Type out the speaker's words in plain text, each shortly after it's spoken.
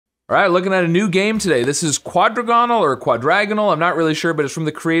All right, looking at a new game today. This is Quadragonle or Quadragonle, I'm not really sure, but it's from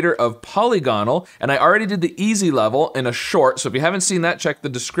the creator of Polygonal, and I already did the easy level in a short, so if you haven't seen that, check the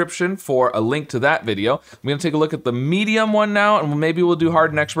description for a link to that video. I'm gonna take a look at the medium one now, and maybe we'll do hard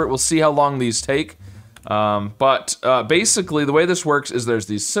and expert. We'll see how long these take. Basically, the way this works is there's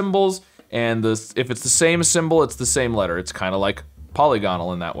these symbols, and if it's the same symbol, it's the same letter. It's kind of like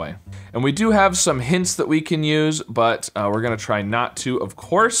polygonal in that way. And we do have some hints that we can use, but we're gonna try not to, of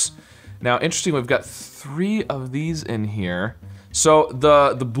course. Now, interesting, we've got 3 of these in here. So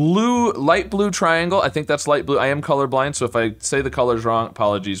the blue, light blue triangle, I think that's light blue. I am colorblind, so if I say the color's wrong,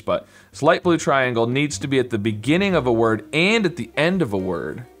 apologies, but this light blue triangle needs to be at the beginning of a word and at the end of a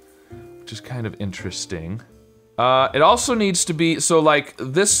word, which is kind of interesting. It also needs to be, so like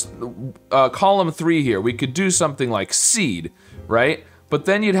this column 3 here, we could do something like seed, right? But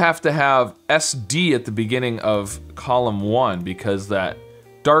then you'd have to have SD at the beginning of column 1 because that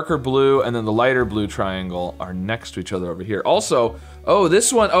darker blue and then the lighter blue triangle are next to each other over here. Also, oh,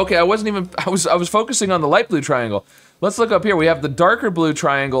 this one, okay, I was focusing on the light blue triangle. Let's look up here. We have the darker blue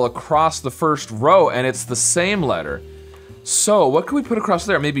triangle across the first row and it's the same letter. So what can we put across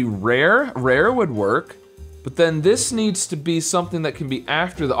there? Maybe rare? Rare would work. But then this needs to be something that can be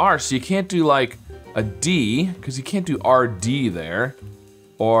after the R, so you can't do like a D, because you can't do RD there.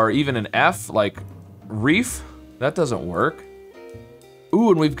 Or even an F, like reef, that doesn't work. Ooh,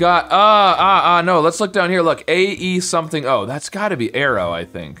 and we've got, no, let's look down here, look, AE something, oh, that's gotta be arrow, I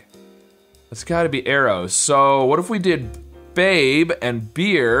think. That's gotta be arrow. So what if we did babe and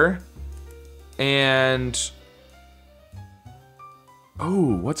beer and,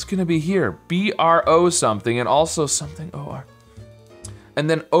 oh, what's gonna be here? BRO something and also something OR. And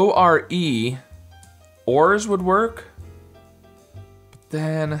then ORE, ors would work. But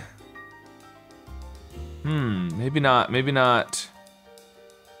then, maybe not.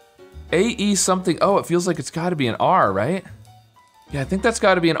 AE something, oh, it feels like it's gotta be an R, right? Yeah, I think that's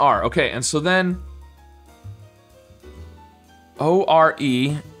gotta be an R. Okay, and so then, ORE,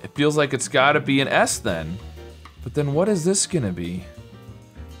 it feels like it's gotta be an S then. But then what is this gonna be?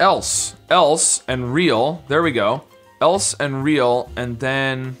 Else and real, there we go. Else and real, and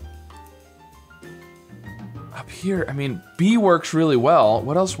then up here, I mean, B works really well.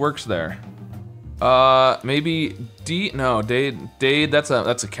 What else works there? Maybe D, no, Dade, that's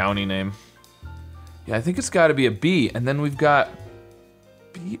a county name. Yeah, I think it's gotta be a B, and then we've got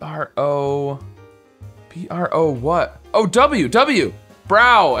BRO what? Oh, W,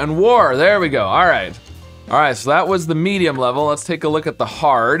 brow and war, there we go, all right. All right, so that was the medium level. Let's take a look at the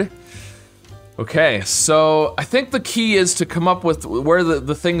hard. Okay, so I think the key is to come up with where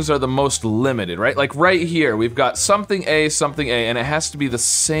the things are the most limited, right? Like right here, we've got something A, and it has to be the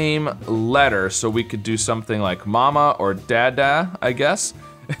same letter, so we could do something like mama or dada, I guess.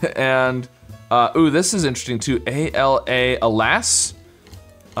 And, ooh, this is interesting too, ALA, alas.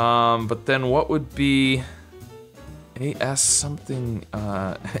 But then what would be AS something,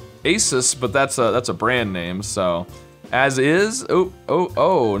 Asus, but that's a brand name, so. As is,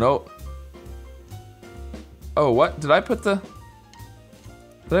 oh, no. Oh, what, did I put the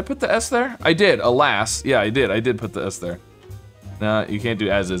S there? I did, alas, yeah, I did put the S there. Nah, you can't do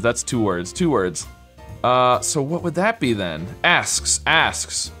as is, that's 2 words. So what would that be then? Asks,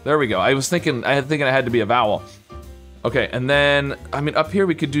 there we go. I was thinking it had to be a vowel. Okay, and then, I mean, up here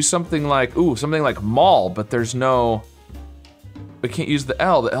we could do something like, ooh, something like mall, but there's no, we can't use the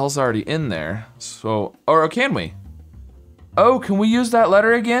L L's already in there. So, or can we? Oh, can we use that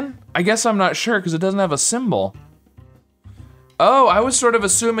letter again? I guess I'm not sure because it doesn't have a symbol. Oh, I was sort of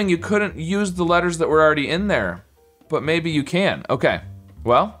assuming you couldn't use the letters that were already in there, but maybe you can. Okay,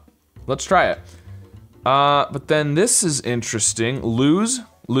 well, let's try it. But then this is interesting. Lose,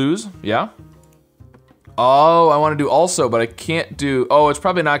 yeah. Oh, I want to do also, but I can't do, oh, it's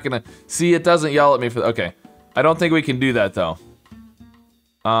probably not gonna, see, it doesn't yell at me for, okay. I don't think we can do that though.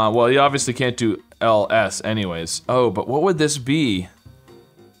 Well, you obviously can't do LS anyways. Oh, but what would this be?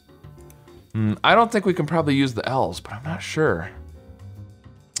 I don't think we can probably use the L's, but I'm not sure.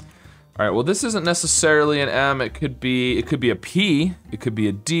 All right, well, this isn't necessarily an M. It could be a P. It could be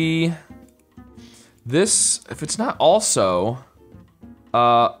a D. This, if it's not also,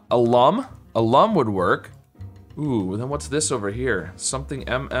 alum would work. Ooh, then what's this over here? Something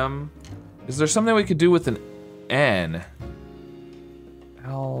MM. Is there something we could do with an N?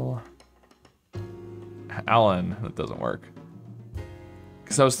 Allen, that doesn't work.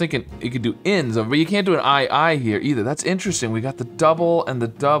 Because I was thinking you could do ins, but you can't do an II here either. That's interesting. We got the double and the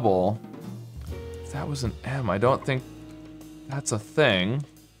double. If that was an M, I don't think that's a thing.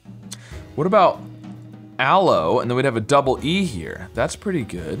 What about aloe? And then we'd have a double E here. That's pretty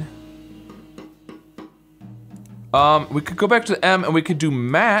good. We could go back to the M and we could do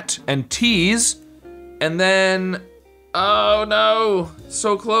mat and T's. And then, oh no,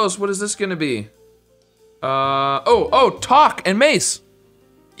 so close. What is this gonna be? Talk and mace.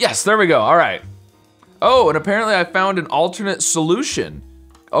 Yes, there we go, all right. Oh, and apparently I found an alternate solution.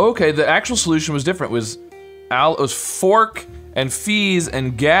 Okay, the actual solution was different. It was fork and fees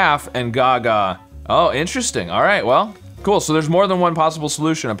and gaff and gaga. Oh, interesting, all right, well, cool. So there's more than one possible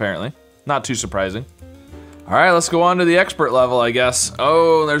solution apparently. Not too surprising. All right, let's go on to the expert level, I guess.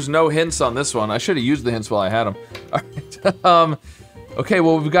 Oh, there's no hints on this one. I should have used the hints while I had them. All right, okay,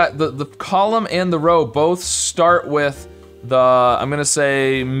 well, we've got the column and the row both start with the, I'm gonna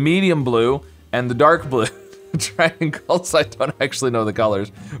say medium blue and the dark blue triangles. I don't actually know the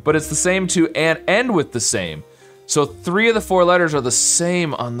colors, but it's the same two and end with the same. So 3 of the 4 letters are the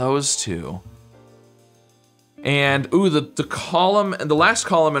same on those two. And ooh, the column and the last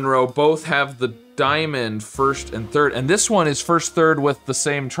column and row both have the diamond first and third, and this one is first, third with the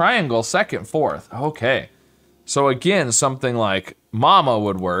same triangle, second, fourth. Okay. So again, something like mama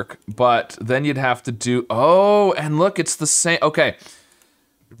would work, but then you'd have to do, oh, and look, it's the same, okay.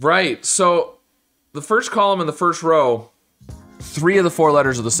 Right, so the first column and the first row, 3 of the 4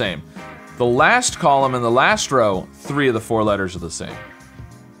 letters are the same. The last column and the last row, 3 of the 4 letters are the same.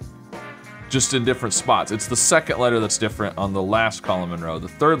 Just in different spots. It's the second letter that's different on the last column and row, the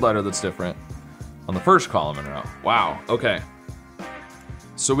third letter that's different on the first column and row. Wow, okay.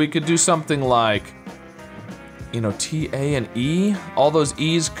 So we could do something like, you know, T, A, and E. All those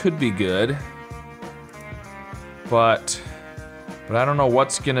E's could be good. But I don't know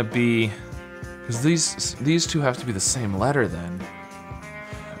what's gonna be, because these two have to be the same letter then.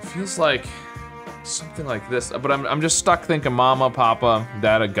 It feels like something like this, but I'm just stuck thinking mama, papa,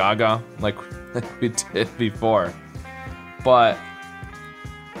 dada, gaga, like we did before. But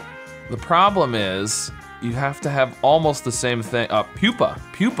the problem is you have to have almost the same thing. Pupa,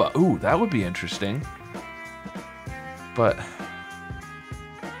 ooh, that would be interesting. But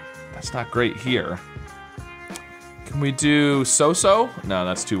that's not great here. Can we do so-so? No,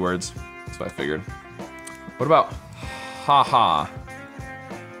 that's 2 words. That's what I figured. What about ha-ha?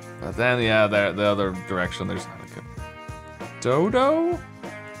 But then, yeah, the other direction, there's not like a dodo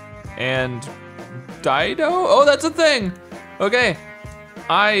and dido. Oh, that's a thing. Okay.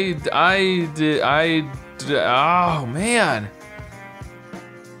 Oh man.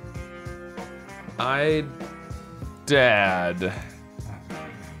 Dad.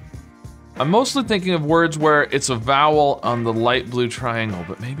 I'm mostly thinking of words where it's a vowel on the light blue triangle,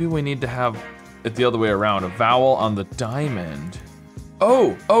 but maybe we need to have it the other way around, a vowel on the diamond.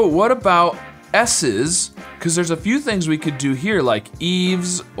 Oh, what about S's? Because there's a few things we could do here, like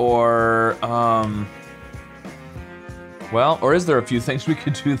eaves or, well, or is there a few things we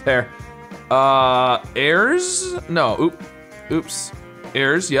could do there? Heirs? No, oops.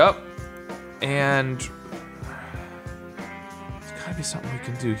 Heirs, yep. And there's gotta be something we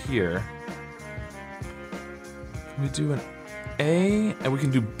can do here. Can we do an A? And we can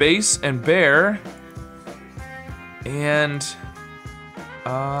do base and bear. And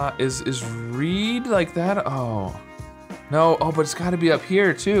is read like that? Oh. No, oh, but it's gotta be up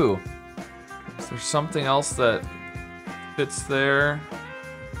here too. Is there something else that fits there?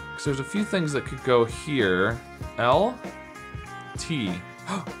 Because there's a few things that could go here. L, T.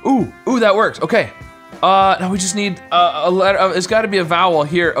 Ooh, that works, okay. Now we just need a letter, it's gotta be a vowel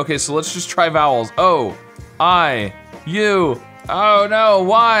here. Okay, so let's just try vowels. O, I, U, oh no,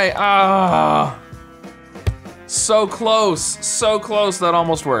 Y, ah. So close, that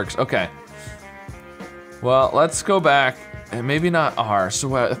almost works, okay. Well, let's go back, and maybe not R.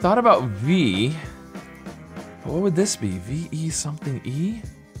 So I thought about V. What would this be? V-E something E?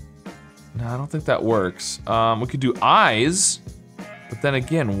 No, I don't think that works. We could do eyes, but then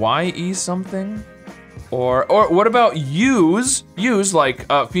again, Y-E something? Or what about U's? U's, like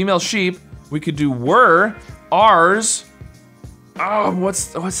female sheep. We could do were, R's. Oh,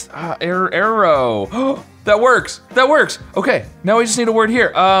 what's arrow? That works, Okay, now we just need a word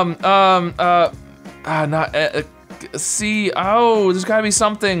here. C, oh, there's gotta be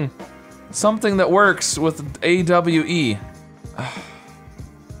something that works with A-W-E.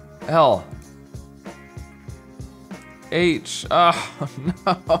 L. H, oh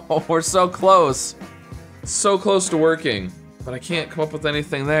no, we're so close. So close to working, but I can't come up with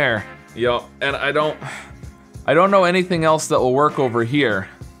anything there. Yo, and I don't know anything else that will work over here.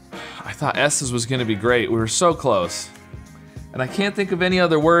 I thought S's was gonna be great. We were so close. And I can't think of any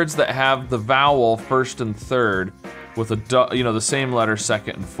other words that have the vowel first and third with the same letter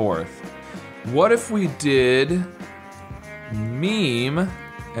second and fourth. What if we did meme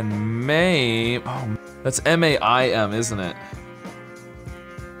And Maim, oh, that's M-A-I-M, isn't it?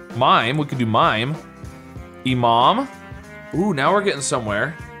 Mime, we could do mime. Imam. Ooh, now we're getting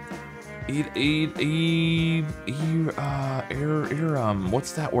somewhere.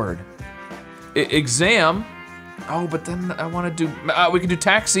 What's that word? Exam. Oh, but then I want to do, we could do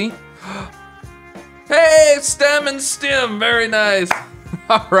taxi. Hey, STEM and STEM, very nice.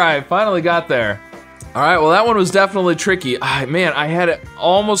 All right, finally got there. All right, well that one was definitely tricky. Man, I had it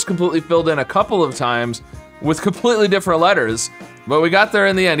almost completely filled in a couple of times with completely different letters, but we got there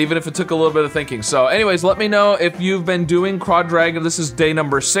in the end, even if it took a little bit of thinking. So anyways, let me know if you've been doing Quadragonle. This is day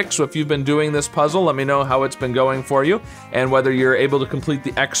number 6, so if you've been doing this puzzle, let me know how it's been going for you and whether you're able to complete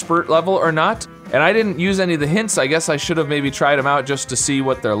the expert level or not. And I didn't use any of the hints. I guess I should have maybe tried them out just to see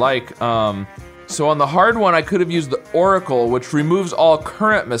what they're like. So on the hard one, I could have used the Oracle, which removes all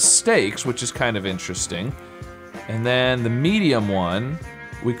current mistakes, which is kind of interesting. And then the medium one,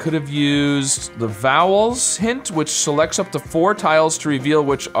 we could have used the vowels hint, which selects up to 4 tiles to reveal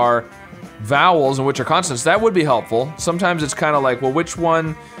which are vowels and which are consonants. That would be helpful. Sometimes it's kind of like, well, which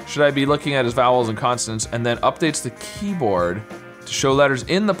one should I be looking at as vowels and consonants? And then updates the keyboard to show letters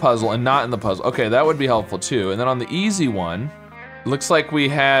in the puzzle and not in the puzzle. Okay, that would be helpful too. And then on the easy one, it looks like we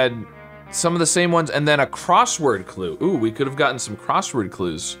had some of the same ones and then a crossword clue. Ooh, we could have gotten some crossword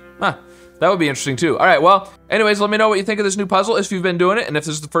clues. Huh, that would be interesting too. All right, well, anyways, let me know what you think of this new puzzle if you've been doing it, and if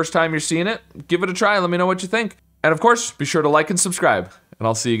this is the first time you're seeing it, give it a try and let me know what you think. And of course, be sure to like and subscribe, and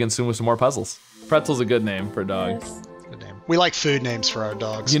I'll see you again soon with some more puzzles. Pretzel's a good name for a dog. Yes. Good name. We like food names for our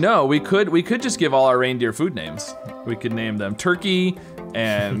dogs. You know, we could just give all our reindeer food names. We could name them Turkey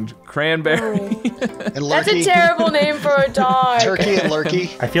and Cranberry. And That's a terrible name for a dog. Turkey and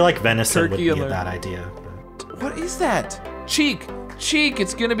Lurkey. I feel like venison would Turkey be a alert. bad idea. What is that? Cheek. Cheek.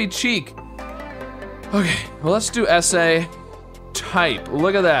 It's gonna be cheek. Okay, well, let's do essay. Type.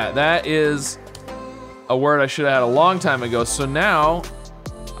 Look at that. That is a word I should have had a long time ago. So now,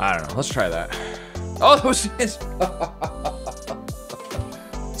 I don't know. Let's try that. Oh, that was it.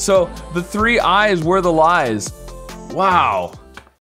 So the 3 I's were the lies. Wow.